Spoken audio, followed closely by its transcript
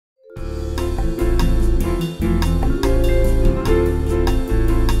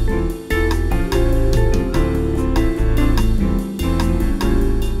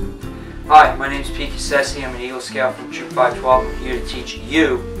Ceci. I'm an Eagle Scout from Troop 512. I'm here to teach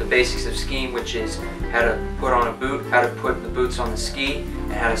you the basics of skiing, which is how to put on a boot, how to put the boots on the ski,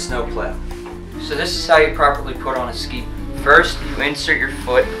 and how to snowplow. So this is how you properly put on a ski. First, you insert your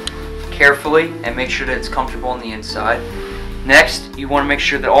foot carefully and make sure that it's comfortable on the inside. Next, you want to make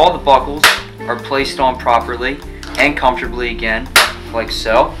sure that all the buckles are placed on properly and comfortably again, like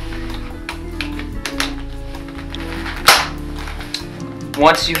so.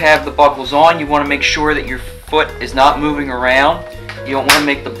 Once you have the buckles on, you want to make sure that your foot is not moving around. You don't want to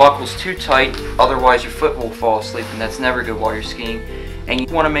make the buckles too tight, otherwise your foot will fall asleep, and that's never good while you're skiing. And you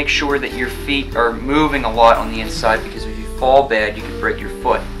want to make sure that your feet are moving a lot on the inside, because if you fall bad, you could break your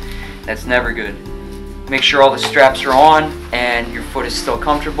foot. That's never good. Make sure all the straps are on and your foot is still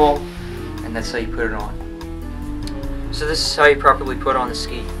comfortable, and that's how you put it on. So this is how you properly put on the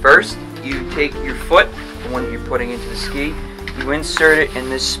ski. First, you take your foot, the one that you're putting into the ski, you insert it in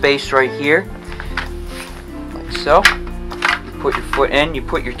this space right here, like so. You put your foot in, you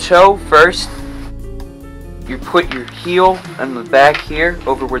put your toe first, you put your heel on the back here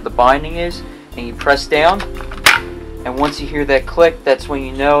over where the binding is, and you press down. And once you hear that click, that's when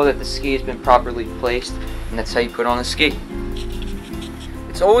you know that the ski has been properly placed, and that's how you put on the ski.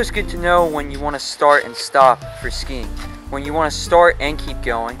 It's always good to know when you want to start and stop for skiing. When you want to start and keep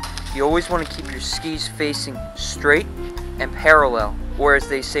going, you always want to keep your skis facing straight and parallel, or as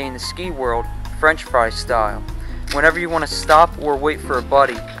they say in the ski world, French fry style. Whenever you want to stop or wait for a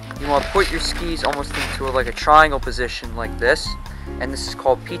buddy, you want to put your skis almost into like a triangle position like this, and this is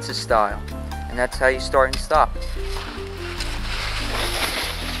called pizza style, and that's how you start and stop.